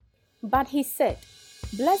But he said,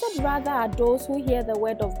 "Blessed rather are those who hear the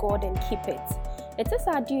word of God and keep it." It is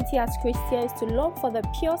our duty as Christians to long for the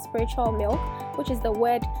pure spiritual milk, which is the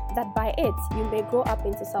word, that by it you may grow up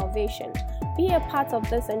into salvation. Be a part of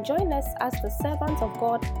this and join us as the servant of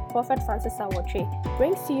God, Prophet Francis Awotre,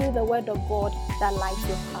 brings to you the word of God that lights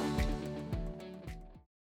your path.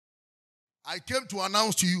 I came to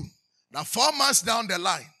announce to you that 4 months down the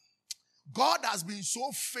line, God has been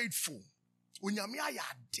so faithful.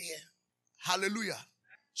 Hallelujah.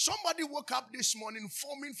 Somebody woke up this morning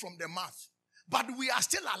foaming from the mouth, but we are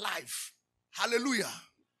still alive. Hallelujah.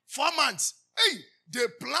 4 months. Hey, they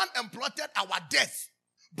planned and plotted our death,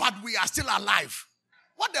 but we are still alive.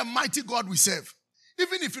 What a mighty God we serve.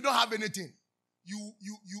 Even if you don't have anything,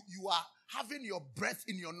 you are having your breath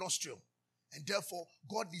in your nostril. And therefore,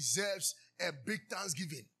 God deserves a big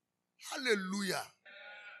thanksgiving. Hallelujah.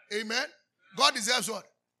 Amen. God deserves what?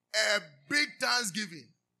 A big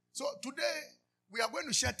thanksgiving. So today, we are going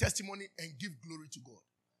to share testimony and give glory to God.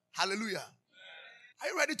 Hallelujah. Are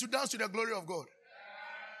you ready to dance to the glory of God?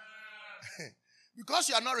 Because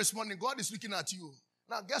you are not responding, God is looking at you.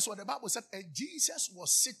 Now, guess what? The Bible said, and Jesus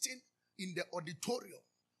was sitting in the auditorium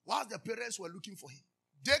while the parents were looking for him.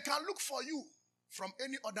 They can look for you from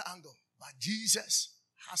any other angle, but Jesus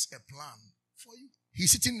has a plan for you.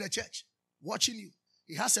 He's sitting in the church, watching you.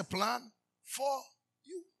 He has a plan for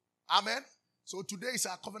you. Amen. So today is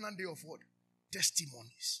our covenant day of what?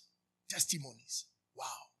 Testimonies. Testimonies. Wow.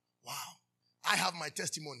 Wow. I have my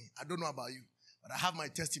testimony. I don't know about you, but I have my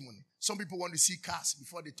testimony. Some people want to see cars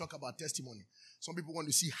before they talk about testimony. Some people want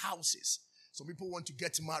to see houses. Some people want to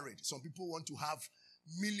get married. Some people want to have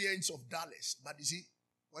millions of dollars. But you see,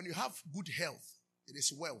 when you have good health, it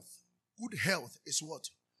is wealth. Good health is what?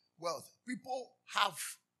 Wealth. People have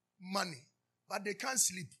money, but they can't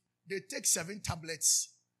sleep. They take 7 tablets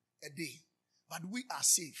a day. But we are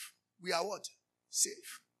safe. We are what?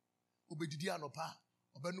 Safe. Obedidi anopa.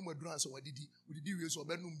 Obenum edran so wadidi. Odidi we so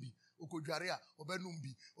obenum bi. Okodware a obenum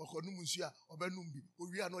bi. Okonum nsu a obenum bi.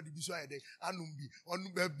 Owi ano de bi so ayede. Anum bi.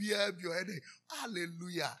 Onu ba bia bi oyede.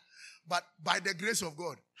 Hallelujah. But by the grace of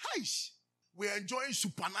God, we are enjoying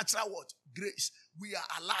supernatural what? Grace. We are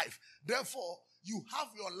alive. Therefore, you have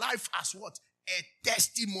your life as what? A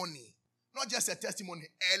testimony. Not just a testimony,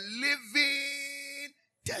 a living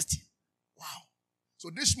testimony. Wow. So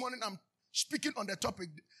this morning I'm speaking on the topic,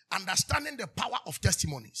 understanding the power of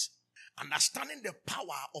testimonies. Understanding the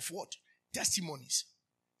power of what? Testimonies.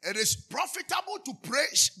 It is profitable to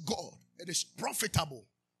praise God. It is profitable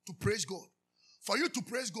to praise God. For you to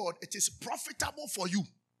praise God, it is profitable for you.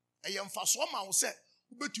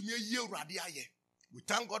 We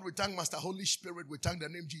thank God, we thank Master Holy Spirit, we thank the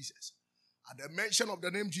name Jesus. At the mention of the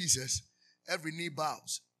name Jesus, every knee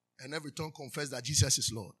bows and every tongue confesses that Jesus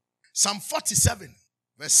is Lord. Psalm 47,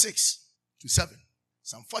 verse 6 to 7.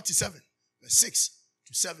 Psalm 47, verse 6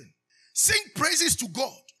 to 7. Sing praises to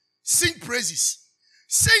God. Sing praises.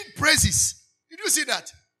 Sing praises. Did you see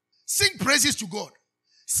that? Sing praises to God.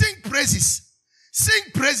 Sing praises.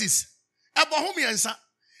 Sing praises.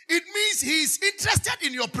 It means he is interested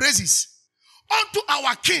in your praises. Unto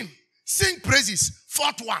our King, sing praises.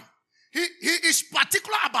 4th one. He is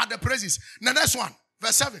particular about the praises. The next one,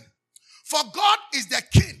 verse 7. For God is the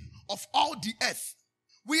King of all the earth.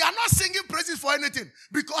 We are not singing praises for anything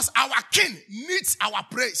because our King needs our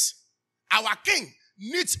praise. Our King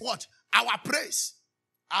needs what? Our praise.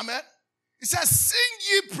 Amen. It says, sing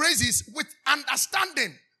ye praises with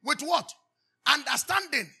understanding. With what?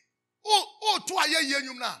 Understanding. To aye ye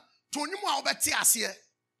nyum na. To nyum a obeti ase.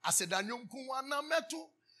 Ase da nyum kuwana meto.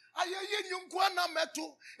 Aye ye nyum kuwana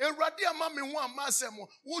meto. Ewrade ama me ho ama asem.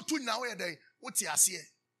 Wo tu na wo ye den. Wo ti ase.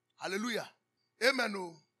 Hallelujah.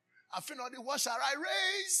 Amen. I feel not the what shall I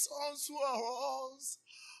raise unto a horse?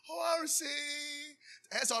 Or say,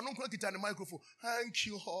 yes, I don't clock it on the microphone. Thank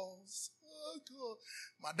you, horse. Thank you.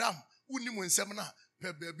 Madam, uni mo nsem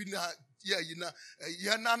baby na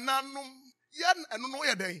ya na nanum ya no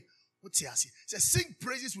ya den. What he has say sing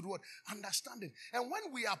praises with what? Understanding. And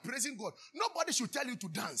when we are praising God, nobody should tell you to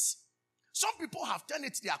dance. Some people have turned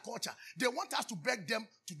it their culture. They want us to beg them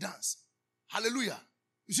to dance. Hallelujah.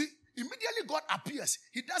 You see, immediately God appears.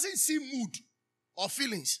 He doesn't see mood or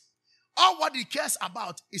feelings. All what he cares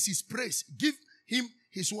about is his praise. Give him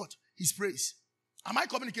his what? His praise. Am I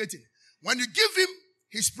communicating? When you give him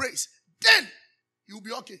his praise, then he will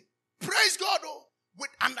be okay. Praise God with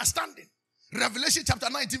understanding. Revelation chapter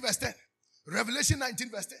 19 verse 10. Revelation 19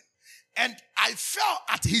 verse 10. And I fell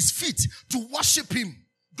at his feet to worship him.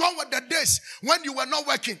 Gone were the days when you were not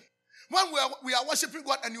working. When we are worshiping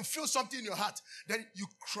God and you feel something in your heart, then you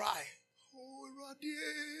cry. Oh,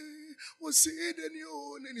 was saying,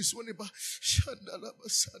 and his one about Shandalaba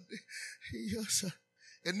Sunday. Yes,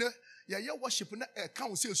 and yeah, worship and a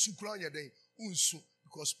council sukran your day, unsu,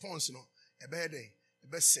 because pons no, a bad day, a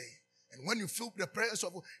best say. And when you feel the presence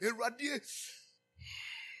of a radiate,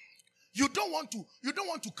 you don't want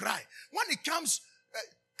to cry. When it comes,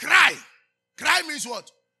 cry. Cry means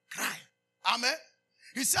what? Cry. Amen.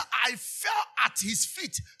 He said, I fell at his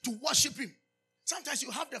feet to worship him. Sometimes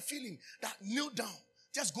you have the feeling that kneel down,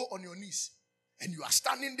 just go on your knees, and you are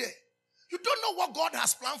standing there. You don't know what God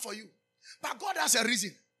has planned for you, but God has a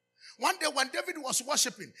reason. One day when David was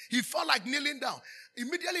worshiping, he felt like kneeling down.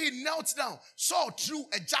 Immediately he knelt down, Saul threw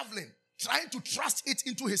a javelin, trying to thrust it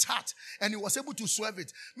into his heart, and he was able to swerve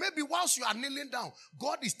it. Maybe whilst you are kneeling down,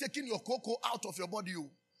 God is taking your cocoa out of your body.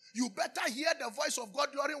 You better hear the voice of God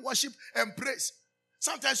during worship and praise.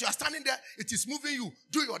 Sometimes you are standing there, it is moving you.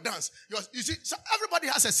 Do your dance. You see, so everybody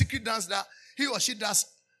has a secret dance that he or she does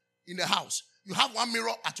in the house. You have one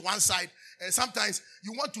mirror at one side, and sometimes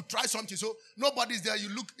you want to try something, so nobody's there. You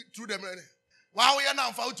look through the mirror. Wow, you're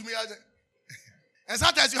now found to me. And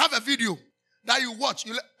sometimes you have a video that you watch.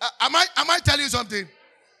 Am I telling you something?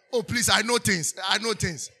 Oh, please, I know things.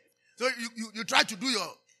 So you try to do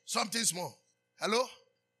your something small. Hello?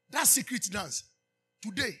 That secret dance.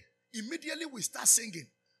 Today, immediately we start singing.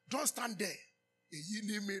 Don't stand there.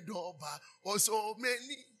 Also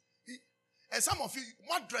many. And some of you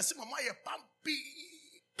want dressing mama ye pampi.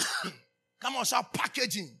 Come on, shout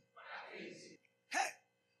packaging. Hey,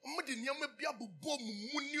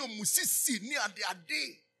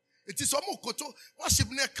 it is omokoto.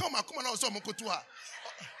 Worship ne come and also omokoto.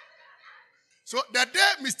 So the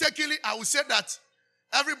day mistakenly I will say that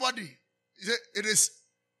everybody, it is.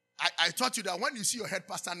 I taught you that when you see your head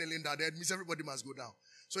pastor kneeling down, that means everybody must go down.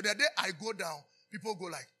 So the day I go down, people go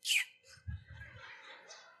like,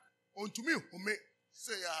 unto me,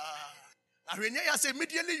 say, say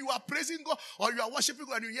immediately you are praising God or you are worshiping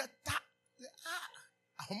God and you hear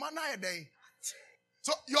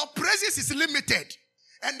so your praises is limited.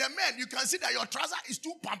 And the men, you can see that your trouser is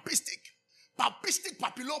too pampistic,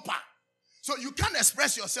 papilopa. So you can't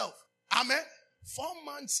express yourself. Amen. 4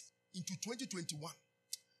 months into 2021.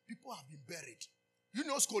 People have been buried. You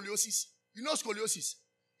know scoliosis?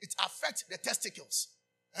 It affects the testicles.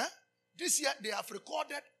 This year, they have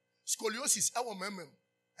recorded scoliosis.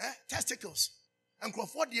 Testicles. And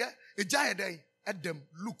Crawford here, a giant day at them.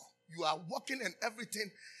 Look, you are walking and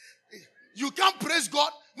everything. You can't praise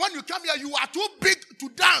God. When you come here, you are too big to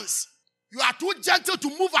dance. You are too gentle to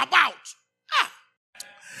move about.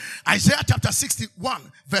 Isaiah chapter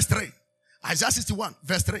 61, verse 3. Isaiah 61,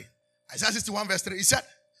 verse 3. Isaiah 61, verse 3. He said,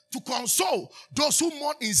 to console those who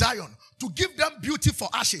mourn in Zion, to give them beauty for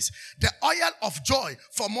ashes, the oil of joy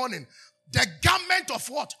for mourning, the garment of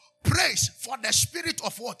what? Praise for the spirit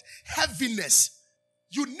of what? Heaviness.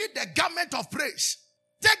 You need the garment of praise.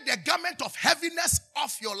 Take the garment of heaviness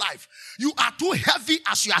off your life. You are too heavy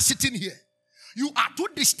as you are sitting here. You are too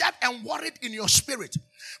disturbed and worried in your spirit.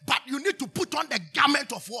 But you need to put on the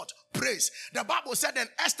garment of what? Praise. The Bible said that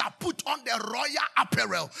Esther put on the royal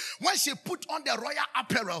apparel. When she put on the royal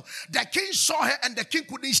apparel, the king saw her and the king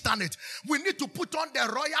couldn't stand it. We need to put on the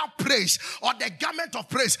royal praise or the garment of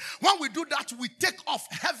praise. When we do that, we take off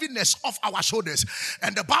heaviness off our shoulders.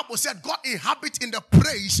 And the Bible said God inhabits in the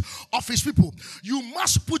praise of his people. You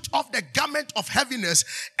must put off the garment of heaviness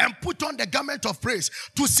and put on the garment of praise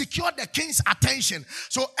to secure the king's attention.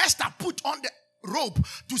 So Esther put on the robe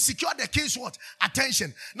to secure the king's what?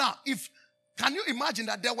 Attention. Now, can you imagine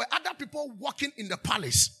that there were other people walking in the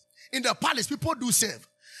palace? In the palace, people do serve.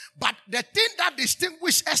 But the thing that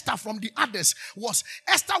distinguished Esther from the others was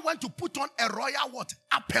Esther went to put on a royal what?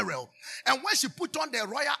 Apparel. And when she put on the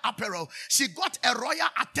royal apparel, she got a royal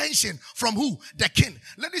attention from who? The king.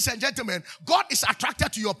 Ladies and gentlemen, God is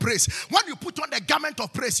attracted to your praise. When you put on the garment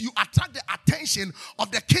of praise, you attract the attention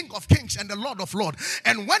of the King of Kings and the Lord of Lords.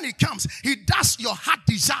 And when he comes, he does your heart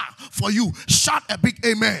desire for you. Shout a big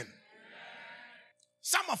amen.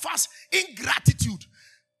 Some of us, ingratitude,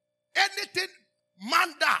 anything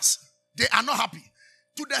man does, they are not happy.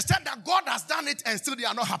 To the extent that God has done it and still they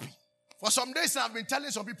are not happy. For some days I've been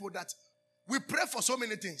telling some people that we pray for so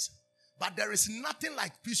many things, but there is nothing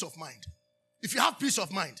like peace of mind. If you have peace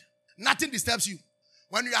of mind, nothing disturbs you.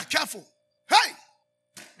 When you are careful, hey,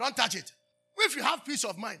 don't touch it. If you have peace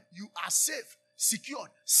of mind, you are safe, secured,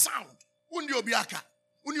 sound. Undi obiaka.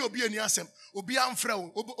 Uni obi eniasem. Obi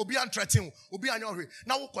amfreo. Obi antretin. Obi anyohwe.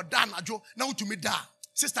 Na woko da najo. Na utumi da.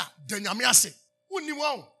 Sister, denyame ase. Uni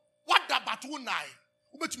won. What da batu nai.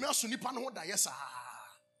 Ubetumi aso nipa no da yesa.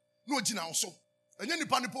 No gina nso. Enye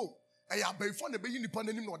nipa nipo. Eya beifo na beyi nipa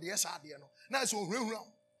nanim no de yesa ade no. Na so hwehwura.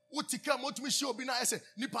 Utika motumi shi obi na ese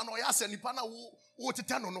nipa no ya se nipa na wo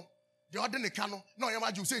tete no the other no no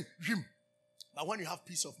you say him. But when you have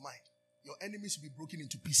peace of mind, your enemies will be broken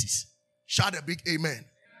into pieces. Shout a big amen.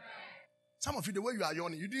 Some of you, the way you are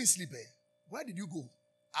yawning, you didn't sleep. Where did you go?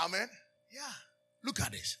 Amen. Yeah. Look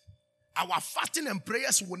at this. Our fasting and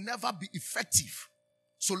prayers will never be effective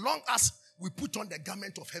so long as we put on the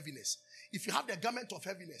garment of heaviness. If you have the garment of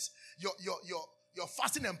heaviness, your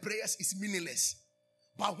fasting and prayers is meaningless.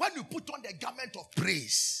 But when you put on the garment of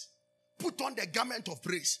praise,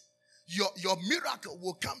 your miracle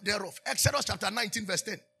will come thereof. Exodus chapter 19 verse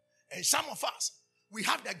 10. And some of us, we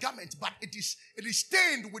have the garment, but it is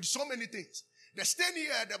stained with so many things. The stain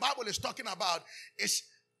here the Bible is talking about is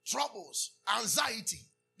troubles, anxiety.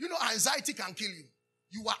 You know, anxiety can kill you.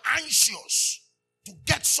 You are anxious to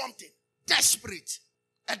get something, desperate.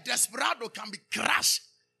 A desperado can be crushed.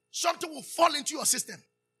 Something will fall into your system.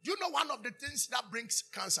 You know one of the things that brings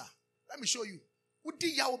cancer? Let me show you.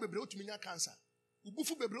 Cancer.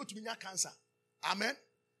 Cancer. Amen.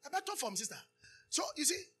 A better form, sister. So, you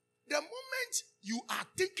see, the moment you are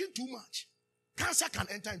thinking too much, cancer can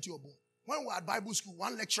enter into your bone. When we were at Bible school,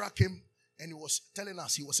 one lecturer came and he was telling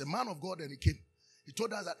us, he was a man of God, and he came. He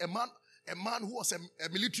told us that a man who was a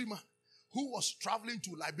military man who was traveling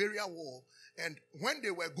to Liberia war, and when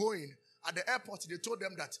they were going at the airport, they told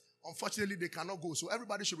them that unfortunately they cannot go, so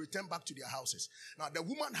everybody should return back to their houses. Now the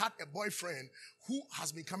woman had a boyfriend who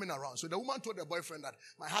has been coming around, so the woman told the boyfriend that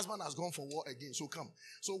my husband has gone for war again, so come.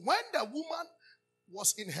 So when the woman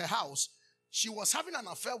was in her house, she was having an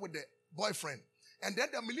affair with the boyfriend, and then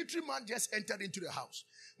the military man just entered into the house.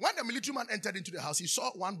 When the military man entered into the house, he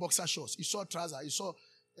saw one boxer shorts, he saw trouser, he saw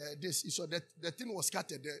this, he saw that the thing was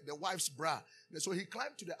scattered, the wife's bra. So he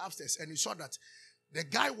climbed to the upstairs and he saw that the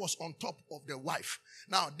guy was on top of the wife.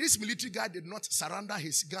 Now, this military guy did not surrender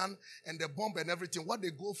his gun and the bomb and everything. What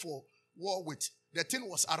they go for war with, the thing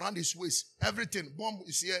was around his waist. Everything, bomb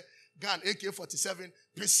is here, gun, AK-47,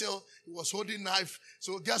 pistol, he was holding knife.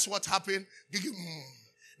 So guess what happened?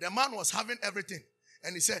 The man was having everything.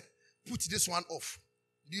 And he said, put this one off.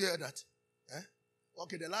 Do you hear that?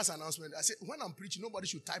 Okay, the last announcement. I said, when I'm preaching, nobody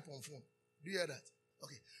should type on phone. Do you hear that?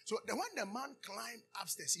 Okay. So when the man climbed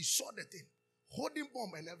upstairs, he saw the thing, holding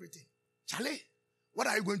bomb and everything. Charlie, what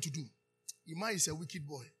are you going to do? Ima is a wicked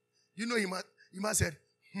boy. You know Ima said,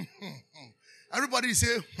 everybody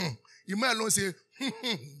say, Ima alone say,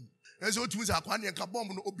 but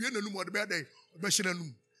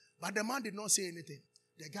the man did not say anything.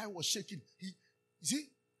 The guy was shaking. You see,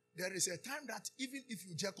 there is a time that even if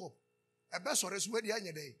you jack up, the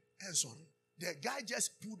guy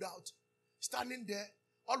just pulled out, standing there,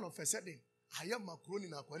 all of a sudden, I am macaroni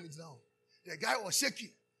now. The guy was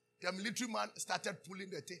shaking. The military man started pulling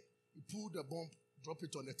the thing. He pulled the bomb, dropped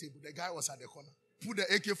it on the table. The guy was at the corner. Put the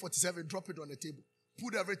AK-47, drop it on the table.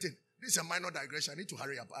 Put everything. This is a minor digression. I need to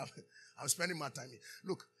hurry up. I'm spending my time here.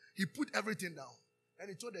 Look, he put everything down. And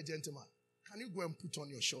he told the gentleman, can you go and put on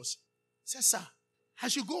your shorts? He said, sir, I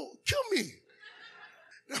should go. Kill me.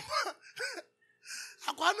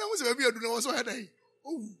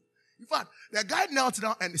 In fact, the guy knelt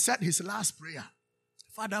down and said his last prayer.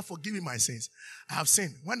 Father, forgive me my sins. I have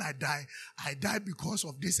sinned. When I die because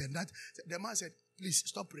of this and that. The man said, please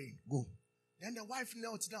stop praying. Go. Then the wife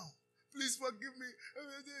knelt down. Please forgive me.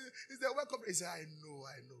 Is there welcome? He said, I know.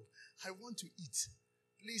 I want to eat.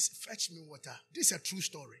 Please fetch me water. This is a true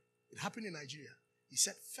story. It happened in Nigeria. He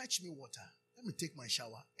said, fetch me water. Let me take my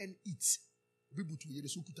shower and eat. The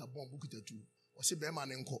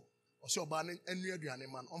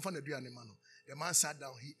man sat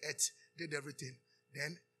down. He ate, did everything.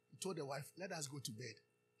 Then he told the wife, let us go to bed.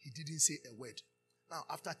 He didn't say a word. Now,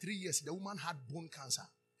 after 3 years, the woman had bone cancer.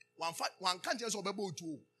 One can't just obey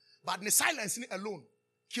to, but the silence alone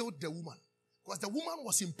killed the woman. Because the woman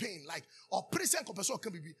was in pain, like, or present compassion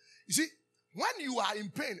can be. You see, when you are in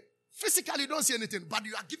pain, physically you don't see anything, but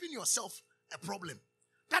you are giving yourself a problem.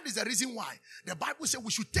 That is the reason why the Bible said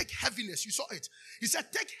we should take heaviness. You saw it. He said,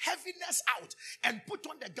 take heaviness out and put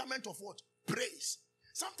on the garment of what? Praise.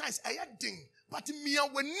 Sometimes I had thing, but miya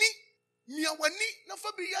weni, na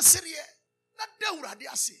fabi ya seriye, na deura di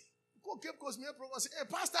ase. Go keep cause me say, hey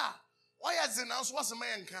pastor, why is the house was a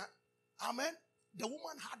Amen. The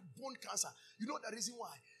woman had bone cancer. You know the reason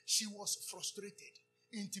why? She was frustrated,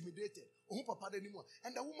 intimidated. And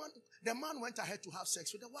the man went ahead to have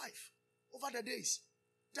sex with the wife over the days.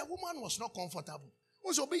 The woman was not comfortable.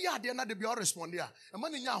 So be ya there na de be all respond there. A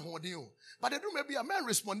man in ya hoden. But the do maybe a man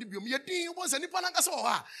respond bi me din was any pananka so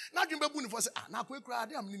ha. Na dwen bebu ni for say na kwe kra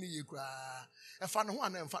de am ni ye kra. E fa no ho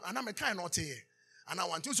ana mfa ana me kan not here. And I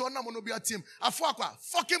want to so na mo no be a team. Afo akwa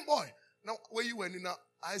fucking boy. Now where you when na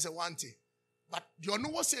I say one thing. But you know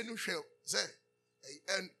what say no shell. Say,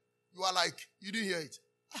 and you are like, you didn't hear it.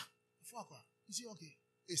 Fuck. Is he okay?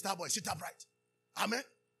 Hey, Starboy, sit upright. Amen.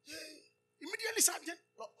 Immediately something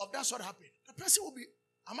of that sort happened. The person will be,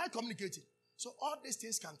 am I communicating? So all these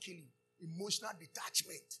things can kill you. Emotional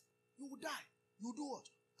detachment. You will die. You do what?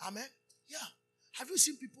 Amen. Yeah. Have you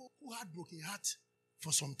seen people who had broken heart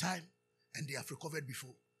for some time and they have recovered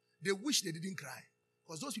before? They wish they didn't cry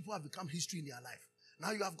because those people have become history in their life.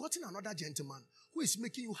 Now you have gotten another gentleman who is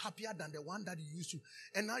making you happier than the one that you used to.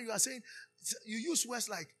 And now you are saying, you use words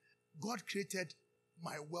like, God created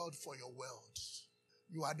my world for your world.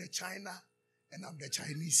 You are the China and I'm the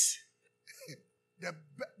Chinese.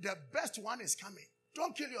 The best one is coming.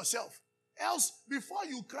 Don't kill yourself. Else, before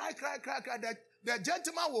you cry, the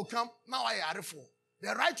gentleman will come. Now I are for.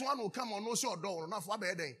 The right one will come on also door.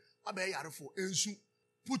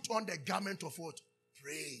 Put on the garment of what?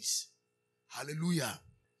 Praise. Hallelujah.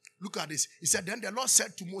 Look at this. He said, then the Lord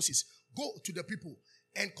said to Moses, go to the people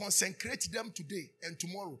and consecrate them today and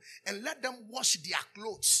tomorrow and let them wash their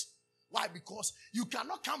clothes. Why? Because you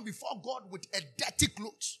cannot come before God with a dirty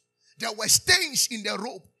clothes. There were stains in the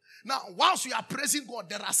robe. Now, whilst we are praising God,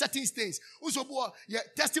 there are certain stains.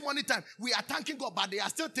 Testimony time, we are thanking God, but they are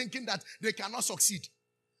still thinking that they cannot succeed.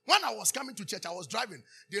 When I was coming to church, I was driving.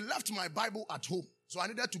 They left my Bible at home. So I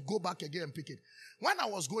needed to go back again and pick it. When I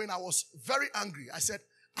was going, I was very angry. I said,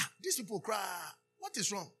 these people cry. What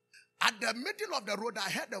is wrong? At the middle of the road, I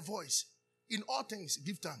heard a voice. In all things,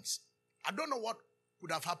 give thanks. I don't know what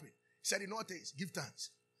would have happened. He said, in all things, give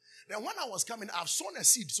thanks. Then when I was coming, I've sown a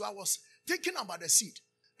seed. So I was thinking about the seed.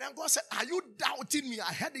 Then God said, are you doubting me?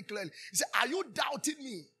 I heard it clearly. He said, are you doubting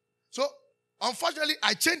me? So, unfortunately,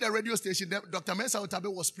 I changed the radio station. Dr. Mensa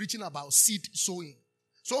Otabe was preaching about seed sowing.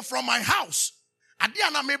 So from my house,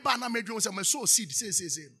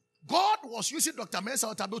 God was using Dr. Mensa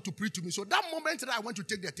Otabe to preach to me. So that moment that I went to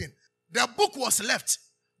take the thing, the book was left.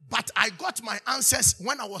 But I got my answers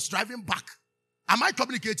when I was driving back. Am I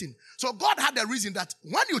communicating? So God had a reason that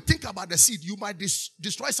when you think about the seed, you might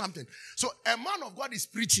destroy something. So a man of God is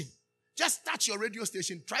preaching. Just touch your radio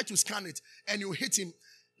station, try to scan it, and you hit him.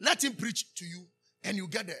 Let him preach to you, and you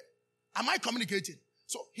get there. Am I communicating?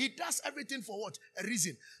 So he does everything for what? A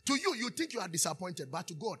reason. To you, you think you are disappointed, but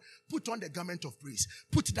to God, put on the garment of praise.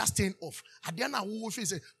 Put that stain off.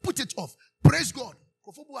 Put it off. Praise God.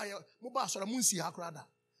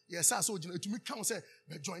 Yes, I saw you to me come say,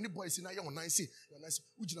 join the boys in your nice.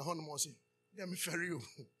 Would you know say? Let me ferry you.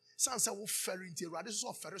 Sansa will ferry into Radis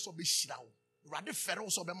or Ferris or be shroud. Radis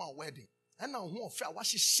Ferros or be my wedding. And now who fair what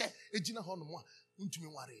she said, a Gina Honoma, unto me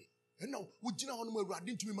worry. And now would Gina Honoma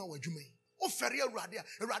radin to me my way you may. Oh, ferry a radia,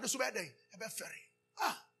 a radis wedding, a bad ferry.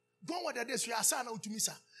 Go what that is, we are son out to me,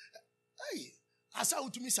 sir. Hey, I saw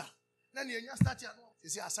to me, sir. Then you start your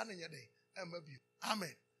is your son in your day.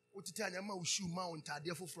 Amen. What to tell you, shoe mount,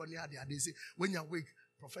 therefore, from the other. They say, when you're weak,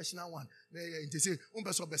 professional one, they say,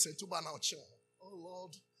 to ban out show. Oh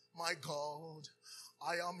Lord, my God,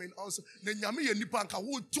 I am in also. Then Yami and Nipanka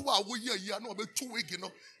would 2 hours a year, no, about 2 weeks,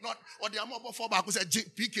 not or the amount of 4 back was a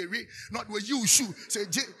PK, not where you shoe, say,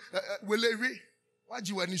 will what do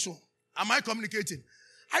you want so? Am I communicating?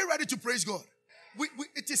 Are you ready to praise God?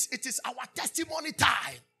 It is our testimony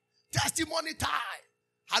time. Testimony time.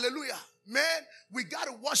 Hallelujah. Man, we got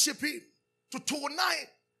to worship him. Tonight,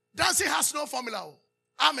 dancing has no formula.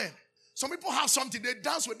 Amen. Some people have something, they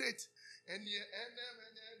dance with it. And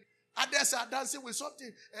others are dancing with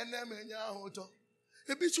something.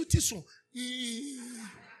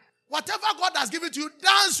 Whatever God has given to you,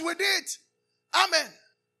 dance with it. Amen.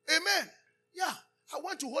 Amen. Yeah. I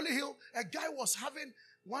went to Holy Hill. A guy was having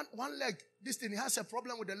one leg. This thing, he has a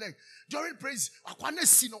problem with the leg. During praise, oh,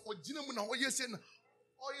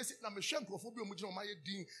 yes, I'm a shankophobia, which on my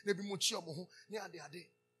dean, they be much of near the day.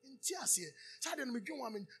 In Tiasia, Saturday, me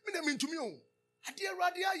woman, mean to me. I dear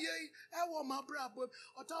Radia, yea, I want my brother,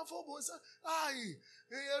 or town for boys. Aye,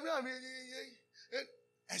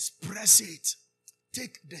 express it.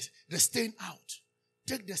 Take the stain out.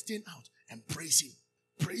 Take the stain out and praise him.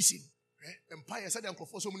 Praise him. Empire said, I'm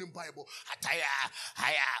for so many Bible.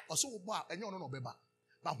 Higher, or so bar, and you're not beba.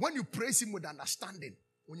 But when you praise him with understanding,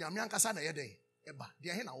 when you're young, Casana, a day. Eba, the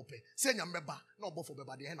hen open. Send your member, no buffer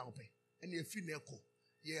beba, the hen open. And you feel neko.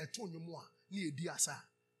 Ye told you more, near Diasa,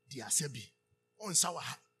 Diasebi. On Sour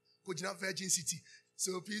Hat. Could you not Virgin City?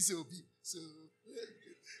 So peace, so.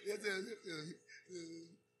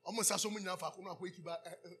 Almost as so many of our wake about.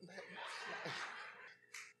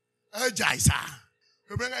 Jaisa.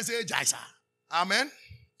 Remember, say Jaisa. Amen.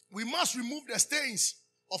 We must remove the stains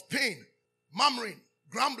of pain, murmuring,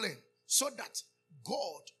 grumbling, so that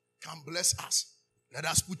God can bless us. Let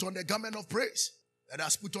us put on the garment of praise. Let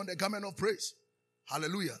us put on the garment of praise.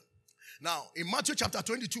 Hallelujah. Now, in Matthew chapter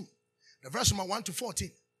 22, the verse number 1 to 14,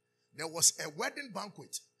 there was a wedding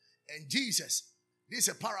banquet. And Jesus, this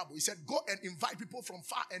is a parable. He said, go and invite people from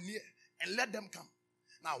far and near and let them come.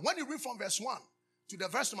 Now, when you read from verse 1 to the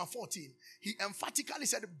verse number 14, he emphatically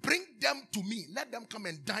said, bring them to me. Let them come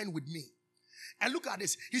and dine with me. And look at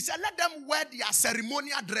this. He said, let them wear their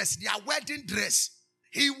ceremonial dress, their wedding dress.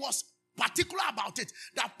 He was particular about it.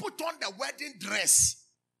 That put on the wedding dress.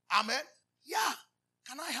 Amen. Yeah.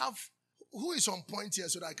 Can I have, who is on point here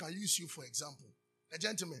so that I can use you for example? The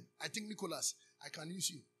gentleman. I think Nicholas, I can use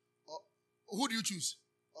you. Who do you choose?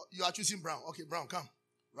 You are choosing Brown. Okay, Brown, come.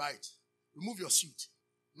 Right. Remove your suit.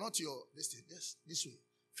 Not your, this way.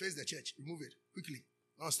 Face the church. Remove it quickly.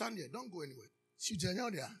 Now stand there. Don't go anywhere. Suit there.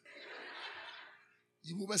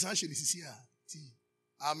 You move us.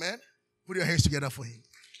 Amen. Put your hands together for him.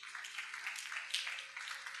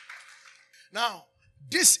 Now,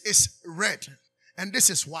 this is red. And this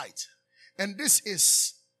is white. And this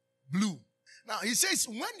is blue. Now, he says,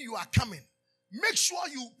 when you are coming, make sure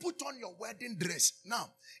you put on your wedding dress. Now,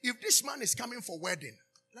 if this man is coming for wedding,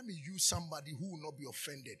 let me use somebody who will not be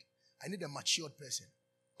offended. I need a matured person.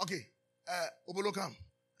 Okay. Obolo come.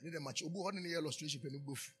 I need a matured. Obu hodini illustration.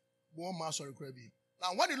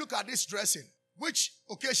 Now, when you look at this dressing, which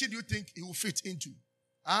occasion do you think he will fit into?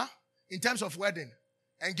 In terms of wedding?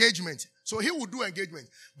 Engagement. So he would do engagement.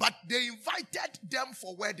 But they invited them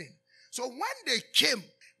for wedding. So when they came,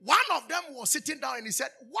 one of them was sitting down and he said,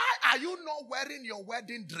 why are you not wearing your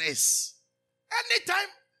wedding dress? Anytime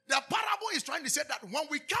the parable is trying to say that when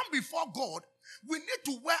we come before God, we need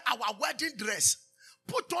to wear our wedding dress.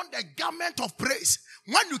 Put on the garment of praise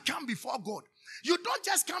when you come before God. You don't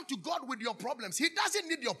just come to God with your problems. He doesn't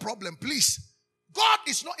need your problem, please. God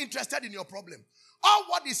is not interested in your problem. All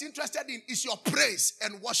what he's interested in is your praise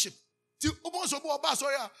and worship. Sister,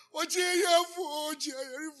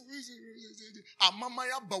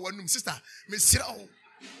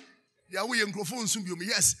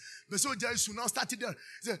 yes. The soldiers now started there.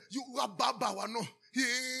 You are Baba no.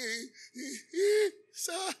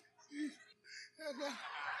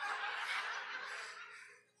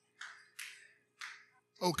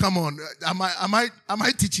 Oh, come on. Am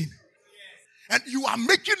I teaching? And you are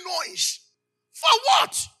making noise. For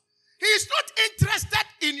what? He is not interested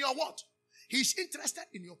in your what? He's interested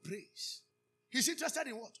in your praise. He's interested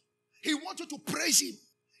in what? He wants you to praise him.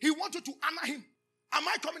 He wants you to honor him. Am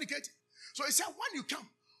I communicating? So he said, when you come,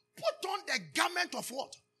 put on the garment of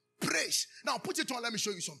what? Praise. Now put it on. Let me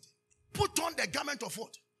show you something. Put on the garment of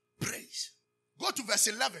what? Praise. Go to verse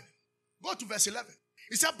 11. Go to verse 11.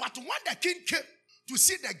 He said, but when the king came to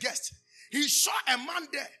see the guest, he saw a man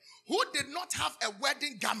there who did not have a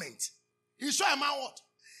wedding garment. He saw a man what?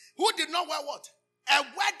 Who did not wear what? A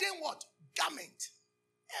wedding what? Garment.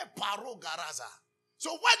 A paro garaza.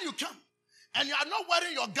 So when you come and you are not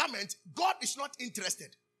wearing your garment, God is not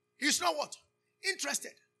interested. He's not what?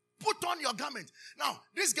 Interested. Put on your garment. Now,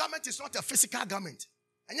 this garment is not a physical garment.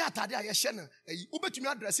 And you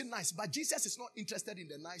dressing nice, but Jesus is not interested in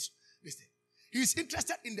the nice thing. He's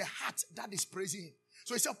interested in the heart that is praising him.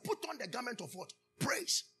 So he said, put on the garment of what?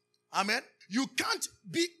 Praise. Amen. You can't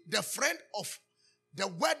be the friend of the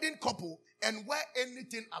wedding couple and wear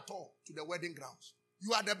anything at all to the wedding grounds.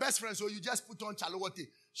 You are the best friend, so you just put on chalawati,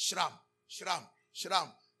 shram.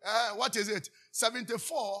 What is it?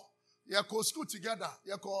 74. You go school together.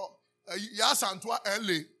 You go Yasantwa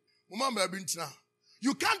LA.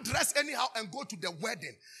 You can't dress anyhow and go to the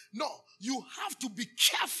wedding. No, you have to be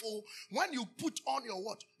careful when you put on your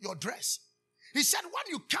what? Your dress. He said, when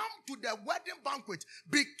you come to the wedding banquet,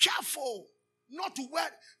 be careful not to wear.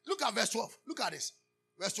 Look at verse 12. Look at this.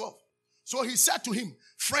 Verse 12. So he said to him,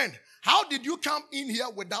 friend, how did you come in here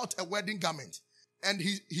without a wedding garment? And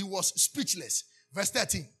he was speechless. Verse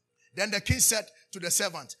 13. Then the king said to the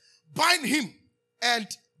servant, bind him. He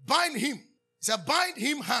said, bind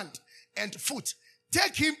him hand and foot.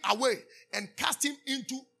 Take him away and cast him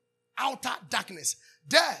into outer darkness.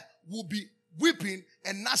 There will be weeping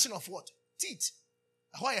and gnashing of what? Teeth.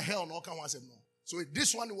 Why hell no can one say no? So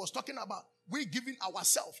this one was talking about we giving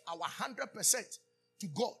ourselves, our 100% to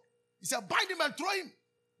God. He said, bind him and throw him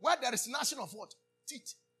where there is gnashing of what?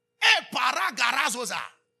 Teeth. Put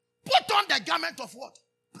on the garment of what?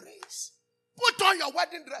 Praise. Put on your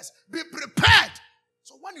wedding dress. Be prepared.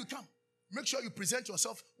 So when you come, make sure you present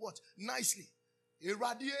yourself what? Nicely.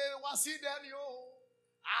 Iradie wasidenyo.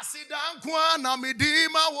 Asidan kwa na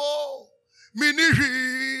midima wo.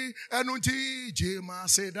 Minihi enunti jema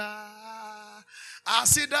seda.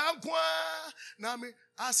 Asidan kwa na mi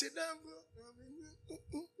asidan.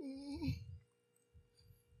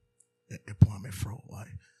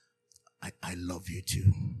 I love you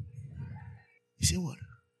too. You say what?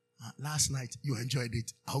 Last night you enjoyed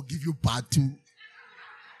it. I'll give you part 2.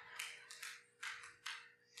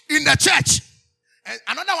 In the church. And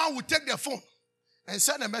another one will take their phone and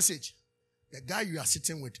send a message. The guy you are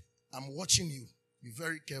sitting with, I'm watching you. Be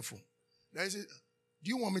very careful. Then he says, do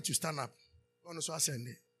you want me to stand up?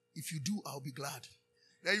 If you do, I'll be glad.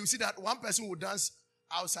 Then you see that one person will dance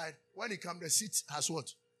outside. When he comes, the seat has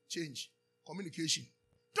what? Change. Communication.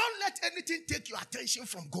 Don't let anything take your attention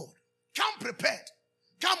from God. Come prepared.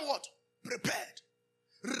 Come what? Prepared.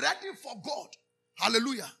 Ready for God.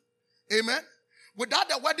 Hallelujah. Amen. Without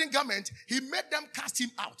the wedding garment, he made them cast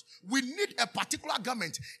him out. We need a particular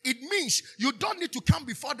garment. It means you don't need to come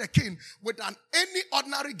before the king with any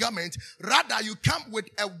ordinary garment. Rather, you come with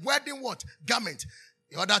a wedding what? Garment.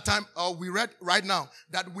 The other time, we read right now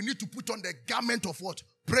that we need to put on the garment of what?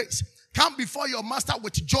 Praise. Come before your master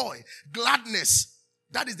with joy, gladness.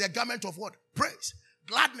 That is the garment of what? Praise.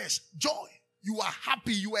 Gladness, joy. You are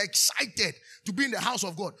happy, you are excited to be in the house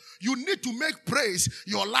of God. You need to make praise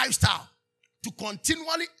your lifestyle to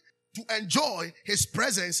continually to enjoy his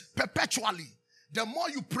presence perpetually. The more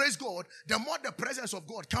you praise God, the more the presence of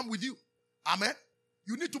God come with you. Amen.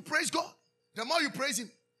 You need to praise God. The more you praise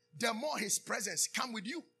him, the more his presence come with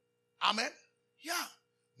you. Amen. Yeah.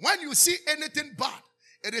 When you see anything bad,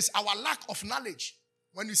 it is our lack of knowledge.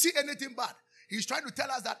 When you see anything bad, he's trying to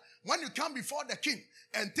tell us that when you come before the king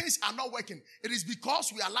and things are not working, it is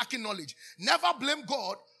because we are lacking knowledge. Never blame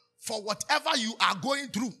God for whatever you are going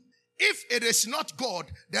through. If it is not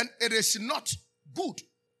God, then it is not good.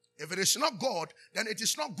 If it is not God, then it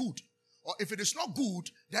is not good. Or if it is not good,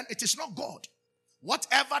 then it is not God.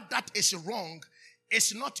 Whatever that is wrong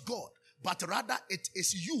is not God, but rather it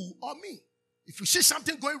is you or me. If you see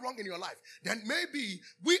something going wrong in your life, then maybe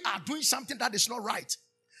we are doing something that is not right.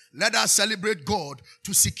 Let us celebrate God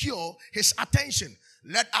to secure his attention.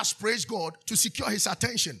 Let us praise God to secure his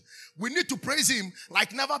attention. We need to praise him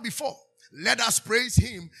like never before. Let us praise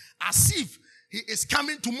him as if he is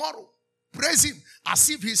coming tomorrow. Praise him as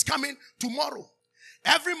if he is coming tomorrow.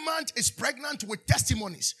 Every month is pregnant with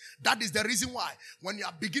testimonies. That is the reason why when you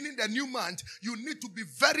are beginning the new month, you need to be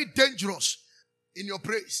very dangerous in your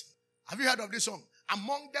praise. Have you heard of this song?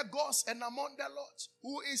 Among the gods and among the lords,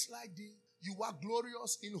 who is like thee? You are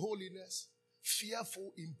glorious in holiness,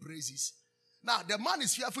 fearful in praises. Now, the man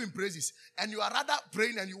is fearful in praises, and you are rather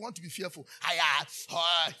praying and you want to be fearful.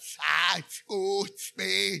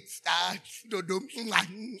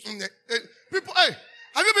 People, hey,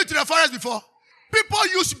 have you been to the forest before? People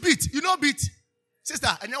use beat. You know beat? Sister,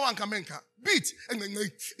 and you want to come in? Beat.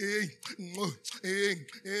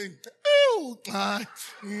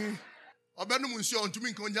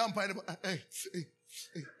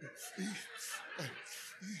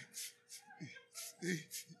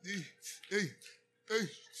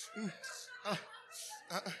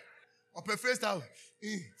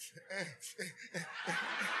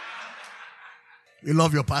 We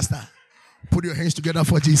love your pastor. Put your hands together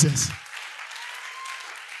for Jesus.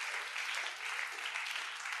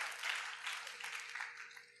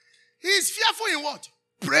 He is fearful in what?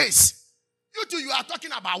 Praise. You two, you are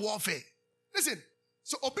talking about warfare. Listen.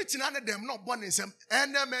 So, obitinane them not born in some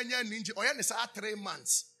ninja or 3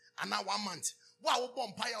 months and now 1 month. Wow,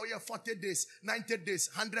 40 days, 90 days,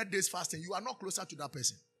 100 days fasting. You are not closer to that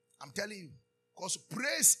person. I'm telling you. Because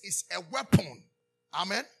praise is a weapon.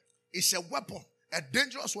 Amen. It's a weapon. A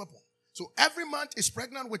dangerous weapon. So every month is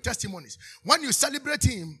pregnant with testimonies. When you celebrate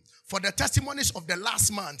him for the testimonies of the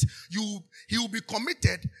last month, he will be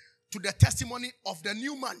committed to the testimony of the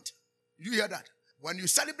new month. You hear that? When you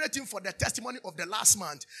celebrate him for the testimony of the last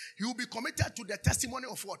month, he will be committed to the testimony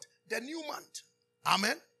of what? The new month.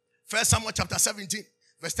 Amen. 1 Samuel chapter 17,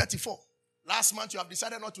 verse 34. Last month you have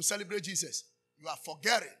decided not to celebrate Jesus. You are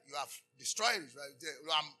forgetting. You have destroyed.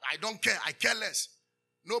 I don't care. I care less.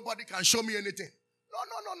 Nobody can show me anything.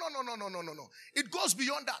 No. It goes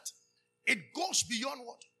beyond that. It goes beyond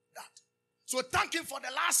what? That. So thank him for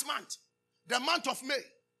the last month. The month of May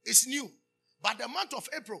is new. But the month of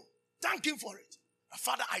April, thank him for it.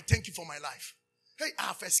 Father, I thank you for my life. Hey, I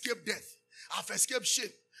have escaped death. I have escaped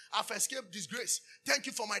shame. I have escaped disgrace. Thank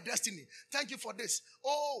you for my destiny. Thank you for this.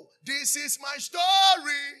 Oh, this is my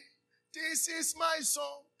story. This is my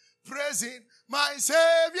song. Praising my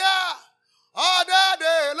Savior all the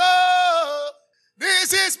day long.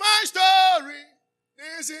 This is my story.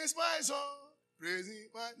 This is my song. Praising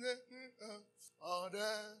my Savior all the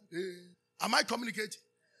day. Am I communicating?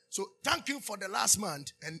 So thank him for the last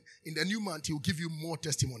month, and in the new month, he will give you more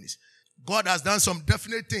testimonies. God has done some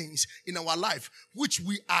definite things in our life, which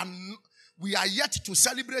we are yet to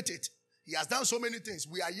celebrate it. He has done so many things.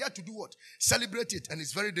 We are here to do what? Celebrate it, and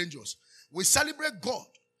it's very dangerous. We celebrate God.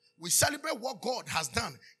 We celebrate what God has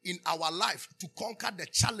done in our life to conquer the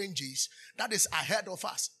challenges that is ahead of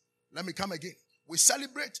us. Let me come again. We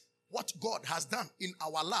celebrate what God has done in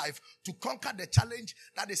our life to conquer the challenge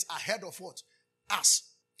that is ahead of what?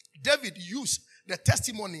 Us. David used the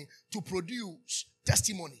testimony to produce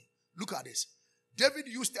testimony. Look at this. David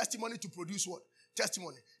used testimony to produce what?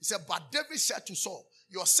 Testimony. He said, but David said to Saul,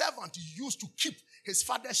 your servant used to keep his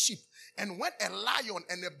father's sheep. And when a lion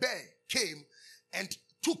and a bear came and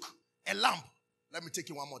took a lamb. Let me take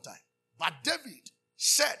it one more time. But David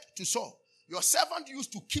said to Saul, your servant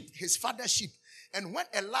used to keep his father's sheep. And when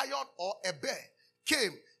a lion or a bear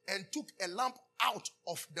came and took a lamb out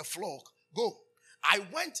of the flock, go. I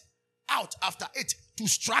went out after it to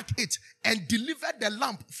strike it and delivered the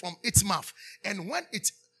lamb from its mouth. And when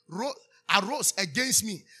it arose against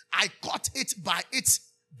me, I caught it by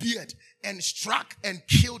its beard and struck and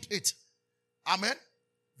killed it. Amen.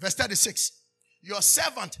 Verse 36. Your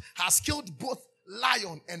servant has killed both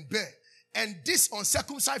lion and bear, and this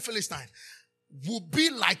uncircumcised Philistine will be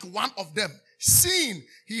like one of them, seeing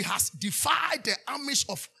he has defied the armies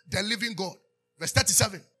of the living God. Verse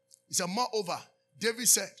 37. He said, moreover, David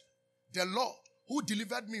said, the Lord who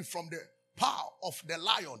delivered me from the power of the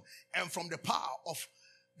lion and from the power of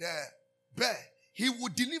the bear, he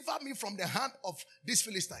would deliver me from the hand of these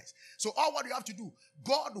Philistines. So all what you have to do,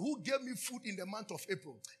 God who gave me food in the month of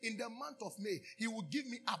April, in the month of May, he will give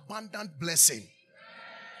me abundant blessing.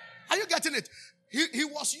 Are you getting it? He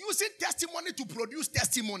was using testimony to produce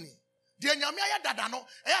testimony.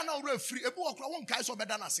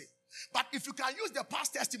 But if you can use the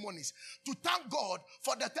past testimonies to thank God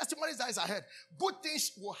for the testimonies that is ahead, good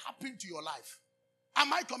things will happen to your life.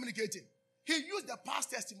 Am I communicating? He used the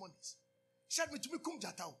past testimonies. Said me to me kum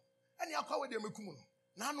jatao. Any akwa we de me kum no.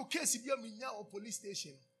 Na no case bi am nya o police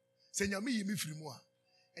station. Se nya me yimi firi mu a.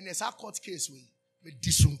 And there's a court case we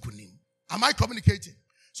disunkunim. Am I communicating?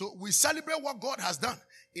 So we celebrate what God has done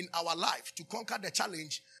in our life to conquer the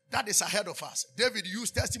challenge that is ahead of us. David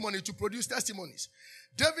used testimony to produce testimonies.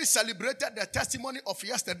 David celebrated the testimony of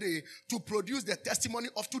yesterday to produce the testimony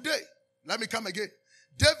of today. Let me come again.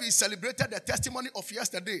 David celebrated the testimony of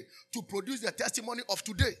yesterday to produce the testimony of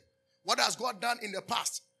today. What has God done in the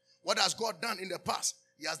past? What has God done in the past?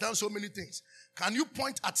 He has done so many things. Can you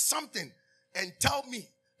point at something and tell me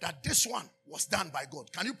that this one was done by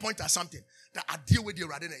God? Can you point at something that I deal with you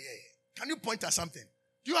rather than Can you point at something?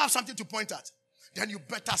 Do you have something to point at? Then you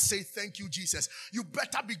better say thank you, Jesus. You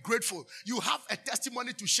better be grateful. You have a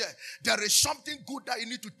testimony to share. There is something good that you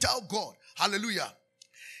need to tell God. Hallelujah.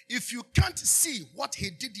 If you can't see what he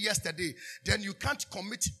did yesterday, then you can't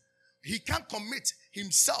commit. He can't commit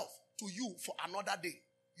himself to you for another day.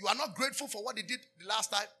 You are not grateful for what he did the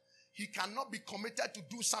last time. He cannot be committed to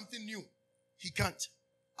do something new. He can't.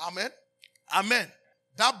 Amen. Amen.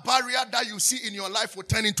 That barrier that you see in your life will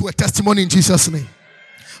turn into a testimony in Jesus' name.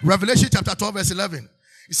 Revelation chapter 12 verse 11.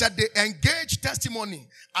 He said they engaged testimony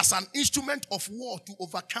as an instrument of war to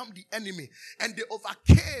overcome the enemy. And they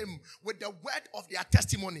overcame with the word of their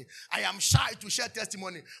testimony. I am shy to share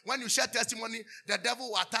testimony. When you share testimony, the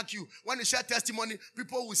devil will attack you. When you share testimony,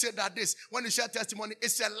 people will say that this. When you share testimony,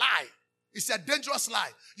 it's a lie. It's a dangerous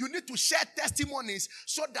lie. You need to share testimonies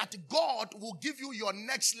so that God will give you your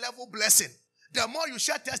next level blessing. The more you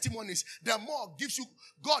share testimonies, the more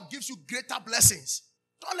God gives you greater blessings.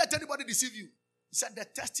 Don't let anybody deceive you. He said the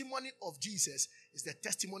testimony of Jesus is the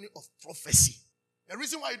testimony of prophecy. The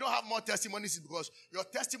reason why you don't have more testimonies is because your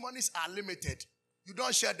testimonies are limited. You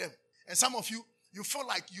don't share them. And some of you, you feel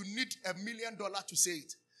like you need $1 million to say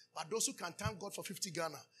it. But those who can thank God for 50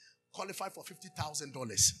 Ghana qualify for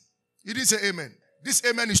 $50,000. You didn't say amen. This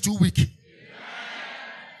amen is too weak.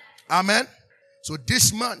 Amen. So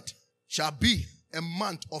this month shall be a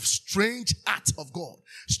month of strange acts of God.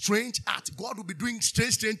 Strange acts. God will be doing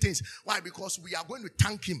strange things. Why? Because we are going to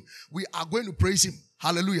thank him. We are going to praise him.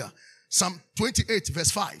 Hallelujah. Psalm 28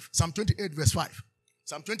 verse 5. Psalm 28 verse 5.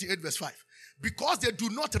 Psalm 28 verse 5. Because they do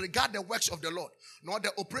not regard the works of the Lord, nor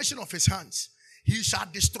the operation of his hands, he shall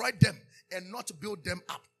destroy them and not build them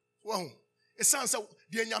up. Wow. It sounds like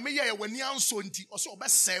the nyame ya wani anso nti oso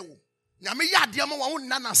obesewo. Nyame ya de ma wo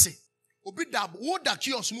nanase. Obi da wo da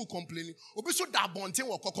kiosk mu complaining. Obi so da bonten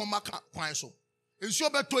wo kokoma kwan so.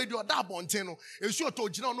 Ensuo beto edi o da bonten no. Ensuo to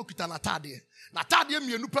gina no kita na tade. Na tade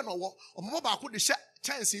mienu pe no wo. Omo ba ko de hye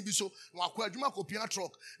chance bi so. Na akwa adwuma kopia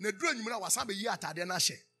truck. Na duru anyum na wasa be yi atade na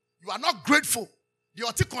hye. You are not grateful. The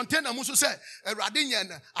oti container mu so say Awurade nya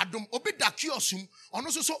na adom obi da kiosk mu ono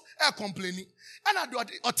so complaining. And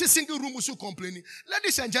the oti single room so complaining.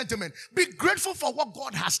 Ladies and gentlemen, be grateful for what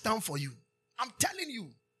God has done for you. I'm telling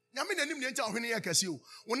you. Nyame nanim ne ntia ohwene yakase o.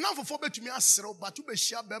 Wonam fofo betumi asrew but wo be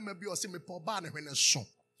hia ba ma bi o se me po ba ne hwene so.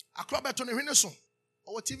 Akra beto ne hwene so.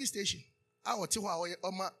 Our TV station. Our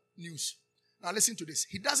Oma News. Now listen to this.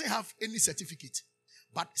 He doesn't have any certificate.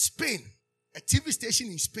 But Spain, a TV station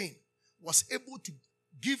in Spain, was able to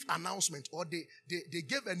give announcement or they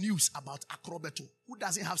gave a news about Acrobeto, who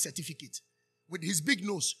doesn't have certificate. With his big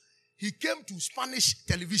nose. He came to Spanish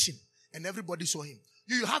television and everybody saw him.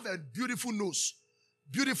 You have a beautiful nose,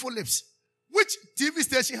 beautiful lips. Which TV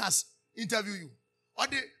station has interviewed you? Or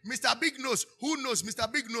the Mr. Big Nose, who knows Mr.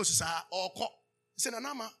 Big Nose, sir, or he said,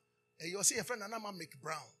 Nanama, you see a friend Nanama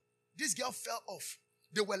McBrown. This girl fell off.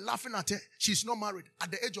 They were laughing at her. She's not married.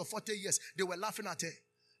 At the age of 40 years, they were laughing at her.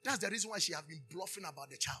 That's the reason why she has been bluffing about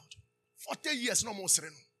the child. 40 years, no more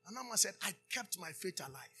sereno. Nanama said, I kept my faith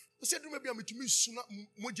alive. He said, maybe I'm to me sooner,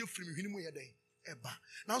 moje free me, eba.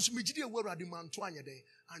 Now, so me jidi ewe radi man twanye day,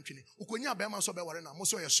 Anthony. Ukonya bema so be warena, mo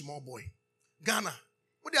so a small boy. Ghana.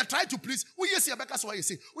 When they are trying to please, we yes see Abeka so why you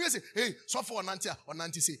say, we say, hey, so for Nantia or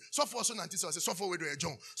Nanti say, so for so Nanti so so for we do a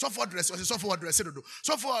John, so for dress, so for dress,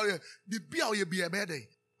 so for the beer or be a bad day.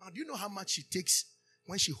 Now, do you know how much she takes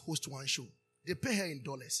when she hosts one show? They pay her in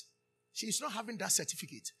dollars. She is not having that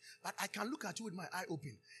certificate, but I can look at you with my eye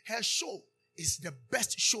open. Her show is the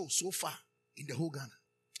best show so far in the whole Ghana.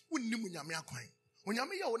 When you ya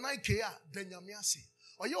onai kea, then yamiase,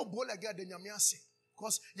 or your bowl again, then yamiase.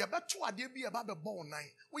 Because you bet 2 a day be about the ball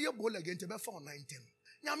 9. We your bowl again to be 4 9 10.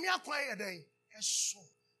 Yamia quiet day. Yes, so.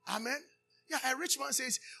 Amen. Yeah, a rich man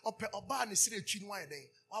says, Oba and city chinwa day.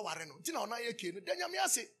 Wawareno. Tina na ye kin. Then yamia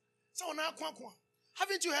say, so na kwa.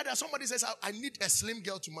 Haven't you heard that somebody says, I need a slim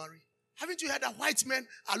girl to marry? Haven't you heard that white men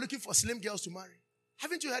are looking for slim girls to marry?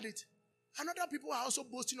 Haven't you heard it? And other people are also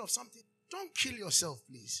boasting of something. Don't kill yourself,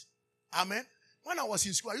 please. Amen. When I was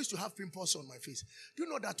in school, I used to have pimples on my face. Do you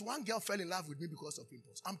know that one girl fell in love with me because of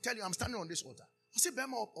pimples? I'm telling you, I'm standing on this altar. I said,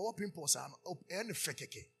 Bema, or pimples are any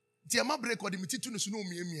fekeke. Tiama break or the mititu no suno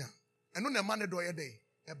miemia. And no man do a day.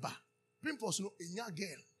 Eba. Pimples no in your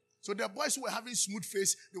girl. So the boys who were having smooth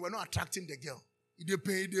face, they were not attracting the girl. They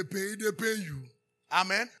pay you.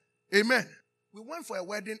 Amen. Amen. We went for a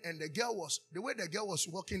wedding and the way the girl was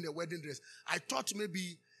walking the wedding dress, I thought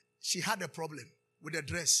maybe she had a problem with the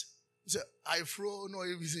dress. He said, I throw no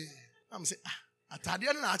easy. I'm saying,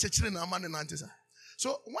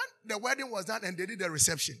 so when the wedding was done and they did the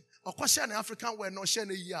reception, of course, an African were not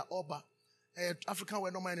sharing a year over. African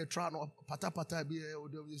were not mind a tran or pata be.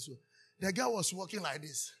 The girl was walking like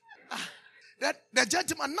this. That the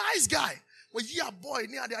gentleman, nice guy. Well, yeah, boy,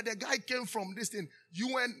 near the guy came from this thing.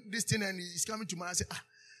 You went this thing and he's coming to me and say,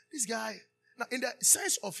 this guy. Now, in the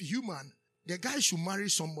sense of human, the guy should marry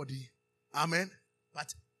somebody. Amen.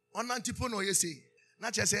 But on antipo no you say,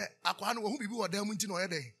 not just say, Aquano who be what them winting or a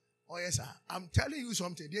day. Oh, yes, sir. I'm telling you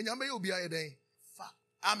something. The Yame will be a day.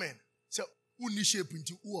 Amen. So, who need shape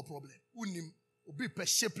into who problem? Who nim will be per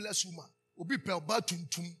shapeless woman, will be per batum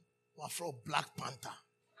or for Black Panther.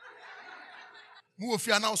 Move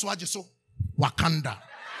your now, so I just saw Wakanda.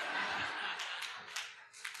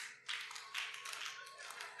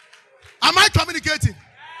 Am I communicating?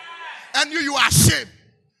 And you are ashamed.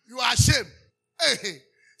 You are ashamed. Hey,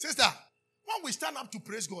 sister, when we stand up to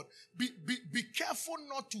praise God, be careful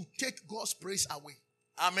not to take God's praise away.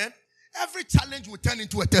 Amen. Every challenge will turn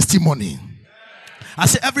into a testimony. I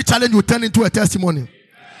say every challenge will turn into a testimony.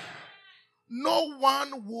 No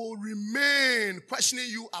one will remain questioning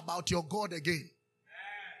you about your God again.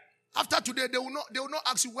 After today, they will not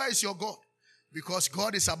ask you, where is your God? Because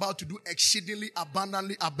God is about to do exceedingly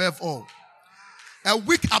abundantly above all. A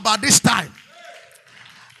week about this time,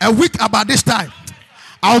 I'll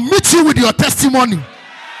meet you with your testimony.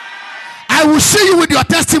 I will see you with your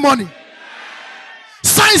testimony.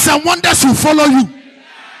 Signs and wonders will follow you.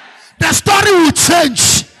 The story will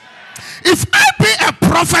change. If I be a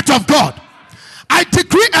prophet of God, I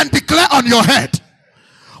decree and declare on your head,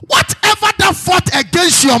 whatever that fought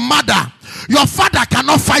against your mother, your father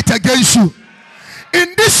cannot fight against you.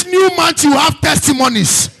 In this new month, you have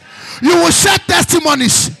testimonies. You will share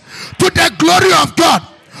testimonies to the glory of God.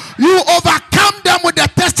 You overcome them with the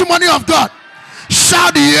testimony of God.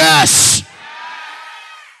 Shout yes.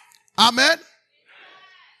 Amen.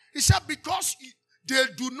 He said, because they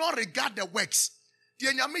do not regard the works. He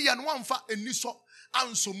said,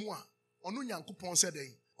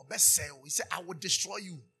 I will destroy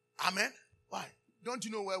you. Amen. Why? Don't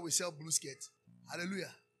you know where we sell blue skirt?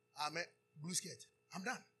 Hallelujah. Amen. Blue skirt. I'm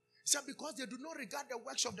done. He said, because they do not regard the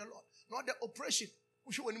works of the Lord, not the oppression.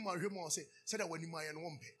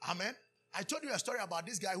 Amen. I told you a story about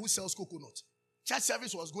this guy who sells coconut. Church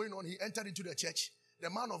service was going on. He entered into the church. The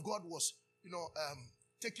man of God was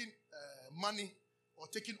taking money or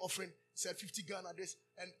taking offering. He said 50 Ghana this.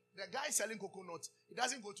 And the guy selling coconut, he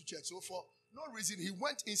doesn't go to church. So for no reason, he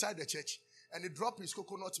went inside the church and he dropped his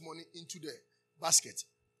coconut money into the basket.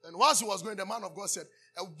 And whilst he was going, the man of God said,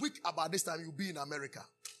 a week about this time, you'll be in America.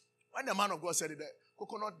 When the man of God said it, the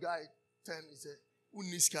coconut guy turned, he said,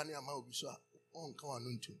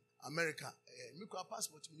 America,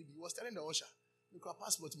 passport, he was telling the usher,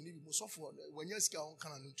 passport,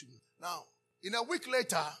 now, in a week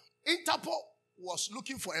later, Interpol was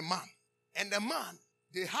looking for a man. And the man,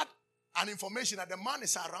 they had an information that the man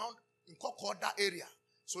is around in Kokoda area.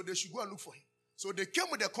 So they should go and look for him. So they came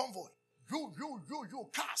with a convoy.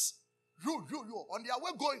 Cars. On their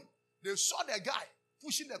way going, they saw the guy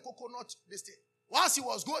pushing the coconut this thing. Once he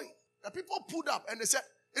was going, the people pulled up and they said,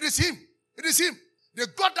 it is him. It is him. They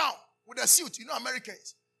got down with a suit. You know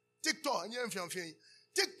Americans. TikTok,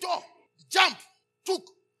 jump, took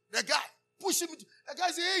the guy, pushed him. The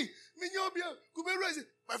guy said, hey,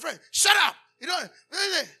 my friend, shut up. You know,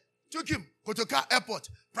 took him, Kotoka Airport,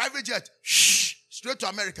 private jet, straight to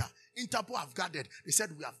America. Interpol have gathered. They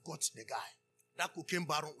said, we have got the guy. That cocaine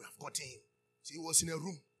baron, we have got him. So he was in a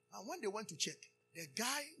room. And when they went to check, the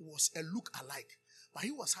guy was a look-alike, but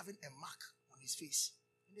he was having a mark on his face.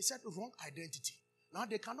 And they said, wrong identity. Now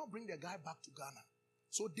they cannot bring the guy back to Ghana.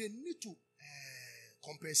 So they need to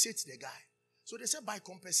compensate the guy. So they said, by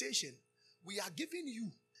compensation, we are giving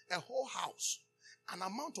you a whole house, an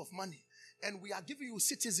amount of money, and we are giving you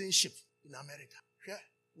citizenship in America.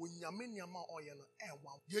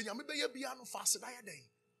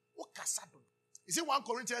 Is it 1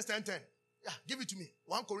 Corinthians 10:10? Yeah, give it to me.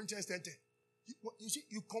 1 Corinthians 10:10. You see,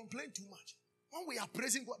 you complain too much. When we are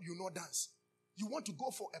praising God, you not dance. You want to go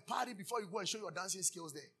for a party before you go and show your dancing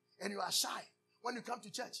skills there. And you are shy when you come to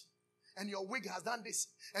church. And your wig has done this.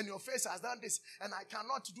 And your face has done this. And I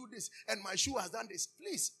cannot do this. And my shoe has done this.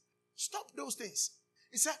 Please, stop those things.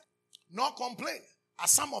 He said, not complain.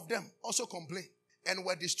 As some of them also complain and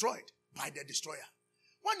were destroyed by the destroyer.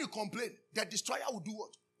 When you complain, the destroyer will do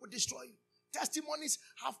what? Will destroy you. Testimonies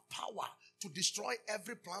have power to destroy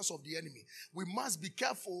every plans of the enemy. We must be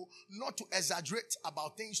careful not to exaggerate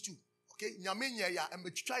about things too. Okay?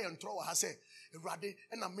 Try and throw her say, Rade,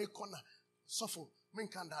 and I make corner. Suffer. The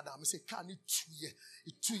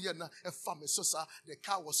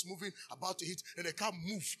car was moving, about to hit, and the car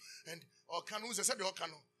moved. And said the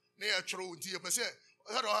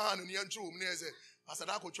Pastor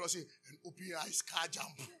Dako Chosi and open your eyes, car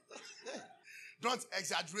jump. Don't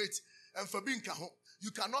exaggerate. And for being kaho,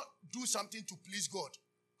 you cannot do something to please God.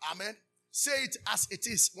 Amen. Say it as it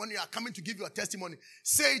is. When you are coming to give your testimony,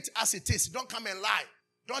 say it as it is. Don't come and lie.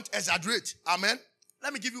 Don't exaggerate. Amen.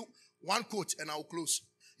 Let me give you one quote and I will close.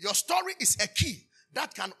 Your story is a key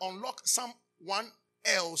that can unlock someone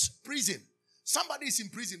else's prison. Somebody is in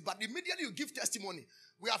prison, but immediately you give testimony.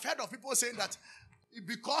 We have heard of people saying that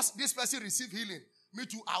because this person received healing, me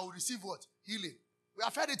too, I will receive what? Healing. We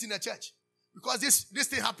have heard it in the church. Because this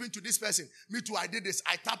thing happened to this person, me too, I did this.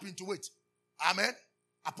 I tap into it. Amen.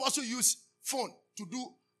 Apostle used phone to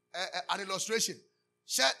do an illustration.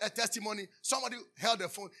 Share a testimony. Somebody held the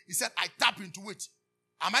phone. He said, I tap into it.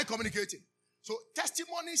 Am I communicating? So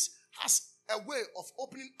testimonies has a way of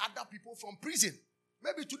opening other people from prison.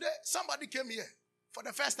 Maybe today somebody came here for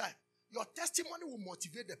the first time. Your testimony will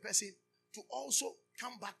motivate the person to also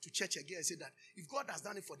come back to church again and say that if God has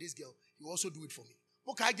done it for this girl, he will also do it for me.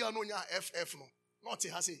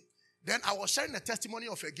 Then I was sharing a testimony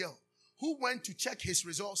of a girl who went to check her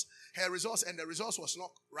results, and the results was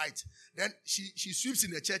not right. Then she sweeps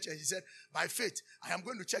in the church and she said, by faith, I am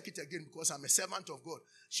going to check it again because I'm a servant of God.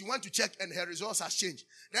 She went to check and her results has changed.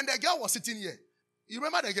 Then the girl was sitting here. You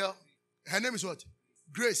remember the girl? Her name is what?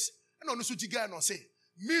 Grace. And say,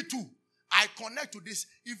 me too. I connect to this.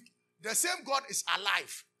 If the same God is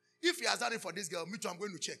alive, if he has done it for this girl, me too, I'm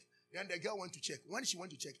going to check. Then the girl went to check. When she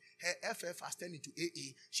went to check, her FF has turned into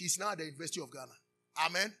AA. She's now at the University of Ghana.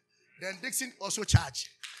 Amen. Then Dixon also charged.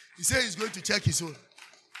 He said he's going to check his own.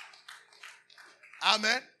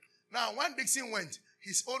 Amen. Now, when Dixon went,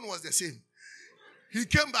 his own was the same. He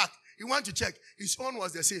came back. He went to check. His own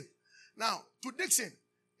was the same. Now, to Dixon,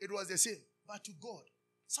 it was the same. But to God,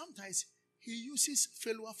 sometimes he uses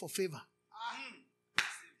failure for favor.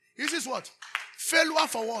 He uses what? Failure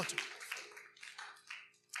for what?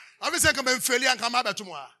 Have you said come and failure and come back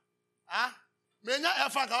tomorrow? Ah? Me nya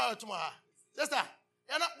efa come back tomorrow. Sister,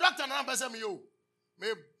 doctor na person me yo.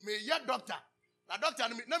 Me ya doctor. Na doctor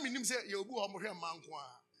na me nim say ye obu ho mo hwe man ko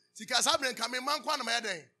a. Sika sabre nka me man ko na me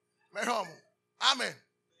den. Me hwe mo. Amen.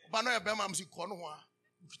 Ba no ye be mam si ko no ho a.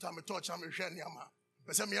 Kita me touch am hwe niama.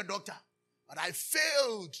 Person me doctor. But I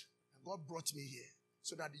failed. God brought me here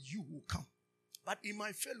so that you will come. But in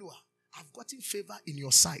my failure, I've gotten favor in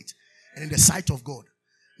your sight and in the sight of God.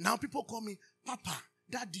 Now people call me Papa,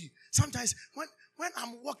 Daddy. Sometimes when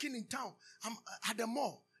I'm walking in town, I'm at the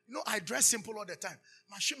mall. You know, I dress simple all the time.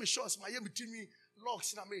 My shimmy shorts, my hair between me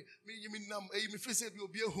locks. Me feel say you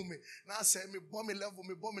be a home. Now I say me bomb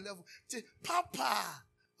level. Say, Papa.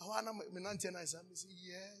 I want me auntie and I say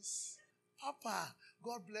yes, Papa.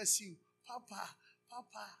 God bless you, Papa.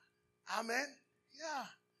 Amen. Yeah.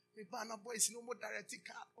 Me bana boys no more direct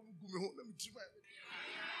car.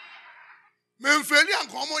 Me failure and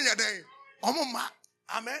come on your day. Ma.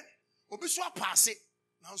 Amen. Obi so pass it.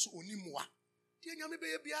 Now so oni moa. Dear nyame be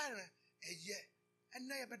bia and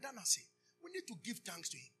na ye beda na say. We need to give thanks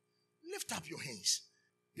to him. Lift up your hands.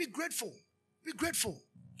 Be grateful. Be grateful.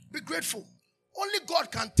 Be grateful. Only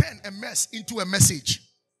God can turn a mess into a message.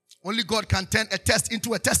 Only God can turn a test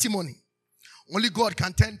into a testimony. Only God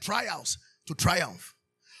can turn trials to triumph.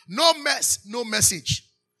 No mess, no message.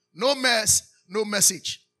 No mess, no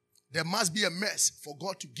message. There must be a mess for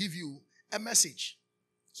God to give you a message.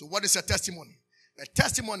 So what is a testimony? A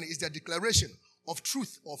testimony is the declaration of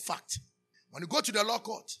truth or fact. When you go to the law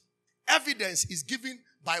court, evidence is given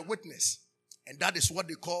by witness. And that is what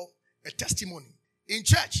they call a testimony. In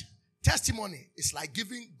church, testimony is like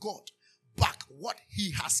giving God back what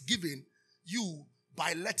he has given you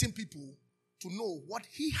by letting people to know what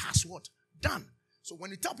he has done. So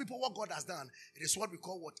when you tell people what God has done, it is what we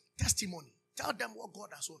call testimony. Tell them what God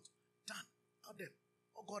has done. Tell them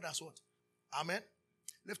what God has Amen.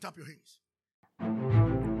 Lift up your hands.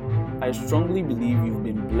 I strongly believe you've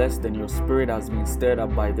been blessed and your spirit has been stirred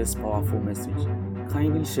up by this powerful message.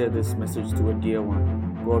 Kindly share this message to a dear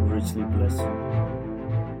one. God richly bless you.